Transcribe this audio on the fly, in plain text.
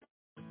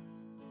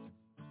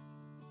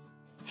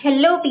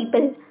Hello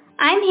people,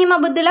 I'm Hema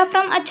Buddula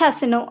from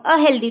Achasano,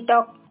 a Healthy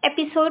Talk,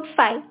 episode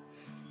 5.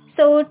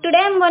 So today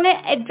I'm going to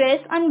address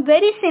on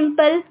very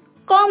simple,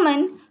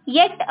 common,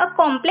 yet a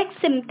complex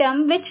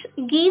symptom which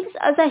gives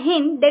us a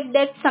hint that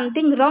there's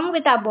something wrong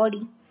with our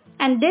body.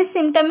 And this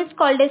symptom is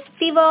called as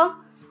fever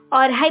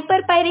or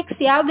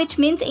hyperpyrexia, which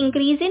means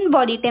increase in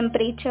body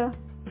temperature.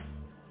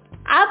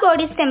 Our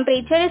body's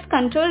temperature is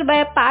controlled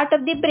by a part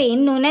of the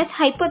brain known as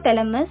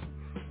hypothalamus.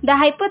 The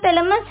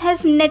hypothalamus has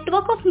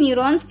network of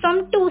neurons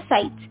from two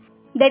sides,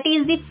 that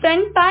is the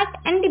front part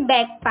and the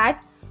back part,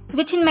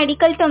 which in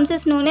medical terms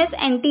is known as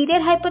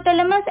anterior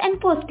hypothalamus and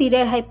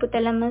posterior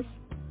hypothalamus.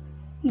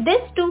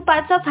 These two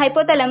parts of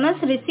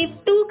hypothalamus receive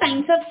two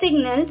kinds of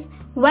signals,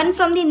 one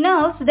from the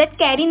nerves that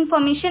carry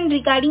information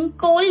regarding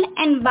cold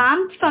and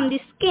warmth from the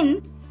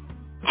skin,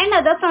 and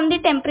other from the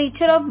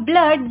temperature of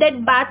blood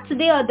that baths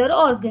the other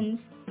organs.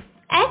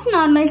 At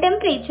normal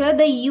temperature,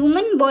 the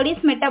human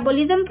body's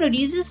metabolism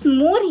produces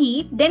more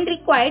heat than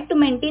required to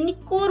maintain the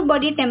core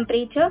body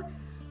temperature,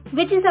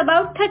 which is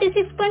about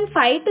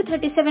 36.5 to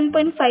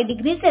 37.5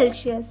 degrees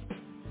Celsius.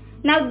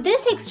 Now this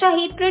extra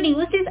heat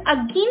produced is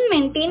again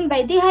maintained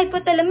by the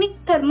hypothalamic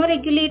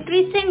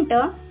thermoregulatory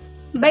center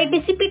by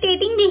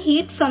dissipating the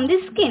heat from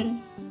the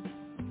skin.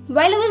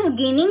 While I was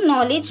gaining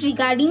knowledge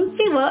regarding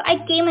fever,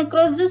 I came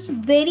across this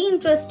very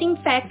interesting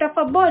fact of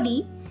our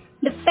body.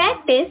 The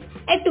fact is,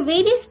 at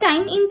various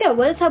time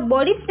intervals, our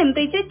body's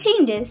temperature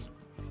changes.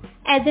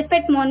 As if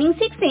at morning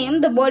 6 am,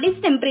 the body's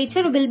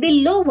temperature will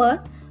be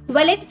lower,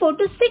 while at 4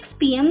 to 6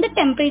 pm, the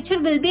temperature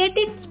will be at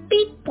its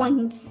peak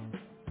points.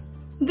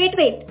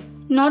 Wait.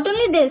 Not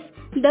only this,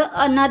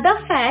 another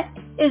fact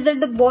is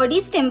that the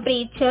body's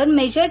temperature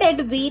measured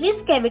at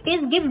various cavities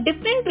give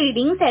different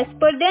readings as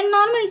per their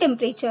normal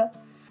temperature.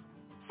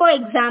 For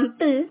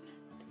example,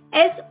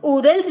 as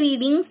oral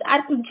readings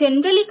are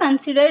generally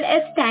considered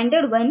as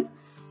standard one,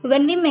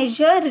 when we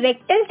measure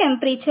rectal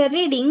temperature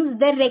readings,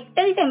 the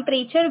rectal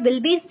temperature will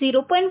be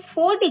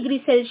 0.4 degrees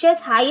Celsius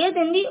higher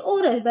than the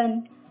oral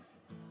one.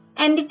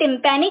 And the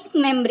tympanic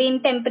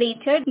membrane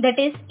temperature, that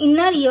is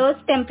inner ear's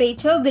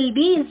temperature, will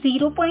be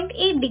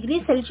 0.8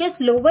 degrees Celsius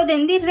lower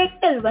than the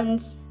rectal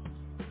ones.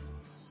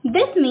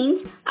 This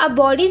means our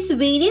body's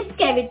various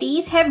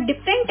cavities have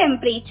different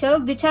temperature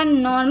which are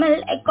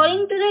normal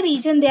according to the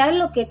region they are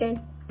located.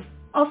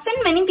 Often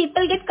many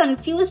people get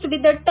confused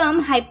with the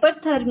term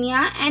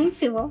hyperthermia and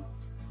fever.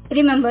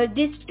 Remember,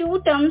 these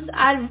two terms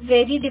are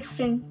very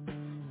different.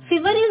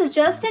 Fever is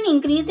just an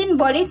increase in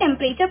body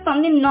temperature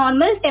from the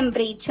normal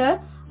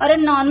temperature or a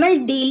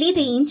normal daily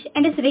range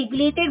and is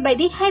regulated by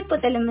the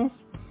hypothalamus.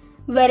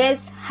 Whereas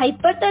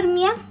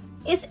hyperthermia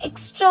is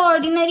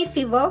extraordinary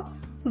fever,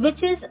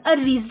 which is a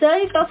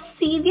result of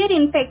severe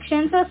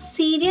infections or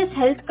serious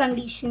health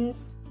conditions.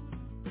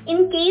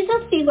 In case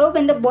of fever,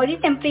 when the body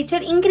temperature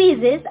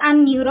increases, our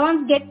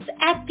neurons get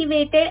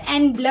activated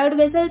and blood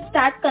vessels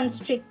start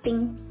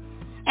constricting.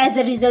 As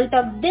a result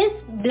of this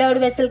blood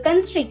vessel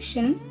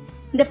constriction,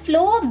 the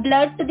flow of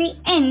blood to the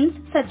ends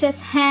such as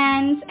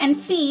hands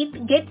and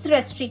feet gets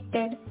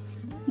restricted.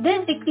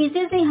 This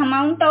decreases the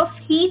amount of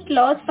heat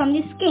loss from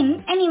the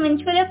skin and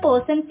eventually a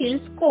person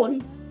feels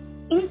cold.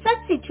 In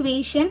such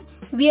situation,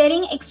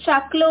 wearing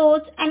extra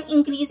clothes and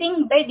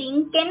increasing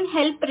bedding can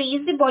help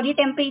raise the body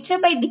temperature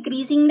by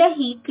decreasing the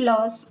heat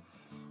loss.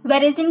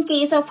 Whereas in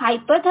case of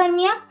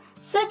hyperthermia,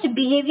 such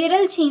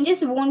behavioral changes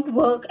won't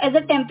work as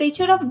the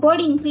temperature of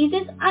body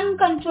increases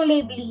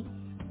uncontrollably,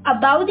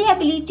 above the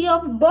ability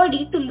of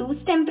body to lose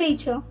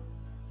temperature.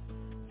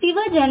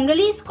 Fever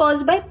generally is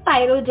caused by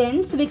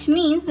pyrogens, which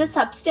means the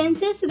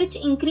substances which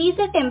increase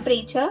the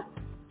temperature,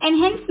 and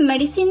hence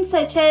medicines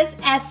such as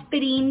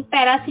aspirin,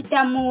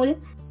 paracetamol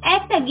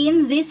act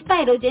against these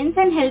pyrogens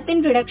and help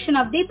in reduction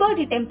of the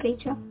body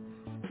temperature.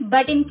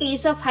 But in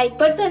case of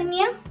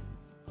hyperthermia,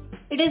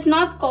 it is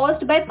not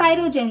caused by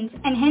pyrogens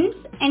and hence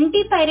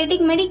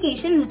antipyretic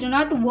medications do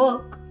not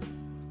work.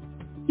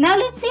 Now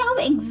let's see how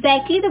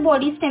exactly the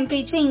body's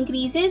temperature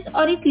increases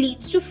or it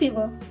leads to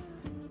fever.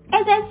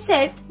 As I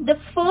said, the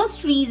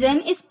first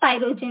reason is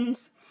pyrogens.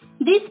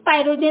 These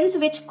pyrogens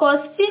which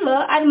cause fever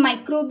are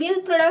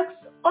microbial products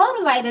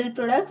or viral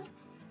products.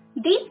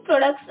 These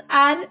products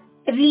are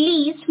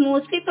released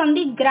mostly from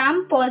the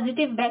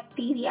gram-positive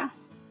bacteria.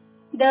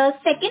 The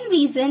second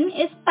reason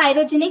is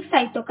pyrogenic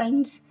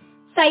cytokines.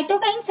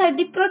 Cytokines are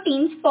the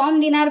proteins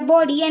formed in our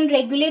body and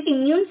regulate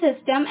immune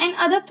system and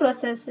other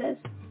processes.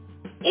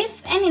 If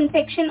an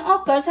infection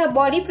occurs, our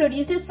body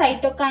produces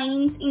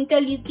cytokines,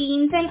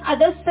 interleukins and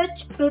other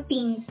such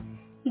proteins.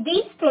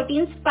 These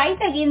proteins fight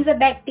against the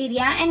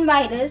bacteria and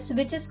virus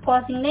which is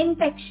causing the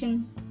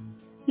infection.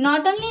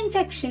 Not only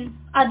infection,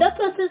 other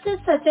processes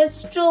such as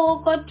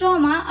stroke or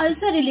trauma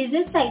also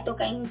releases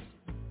cytokines.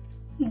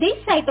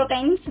 These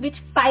cytokines which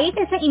fight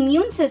as an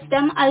immune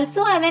system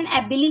also have an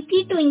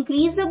ability to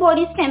increase the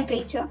body's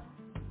temperature.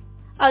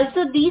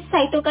 Also, these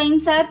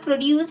cytokines are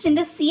produced in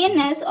the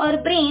CNS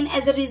or brain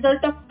as a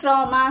result of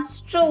trauma,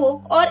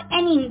 stroke or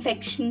any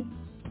infection.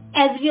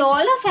 As we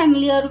all are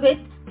familiar with,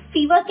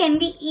 fever can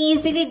be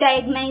easily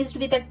diagnosed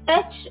with a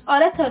touch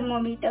or a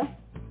thermometer.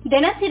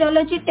 Then a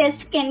serology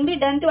test can be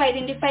done to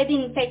identify the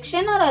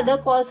infection or other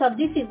cause of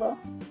the fever.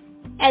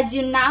 As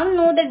you now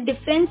know the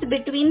difference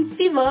between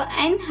fever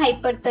and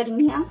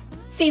hyperthermia,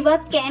 fever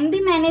can be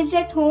managed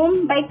at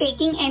home by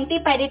taking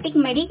antipyretic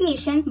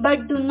medication,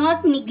 but do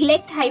not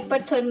neglect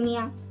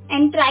hyperthermia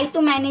and try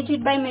to manage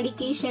it by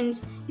medications.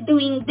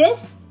 Doing this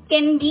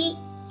can be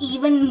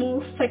even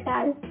more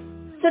fatal.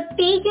 So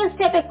take your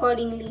step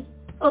accordingly.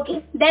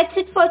 Okay, that's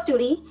it for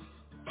today.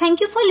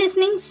 Thank you for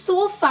listening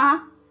so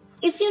far.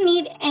 If you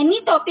need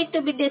any topic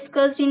to be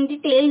discussed in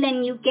detail,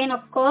 then you can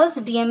of course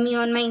DM me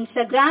on my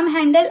Instagram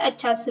handle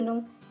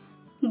 @achhasuno.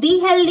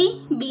 Be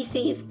healthy, be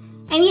safe.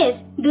 And yes,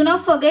 do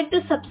not forget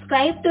to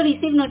subscribe to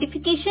receive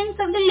notifications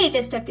of the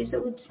latest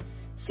episodes.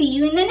 See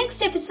you in the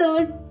next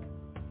episode.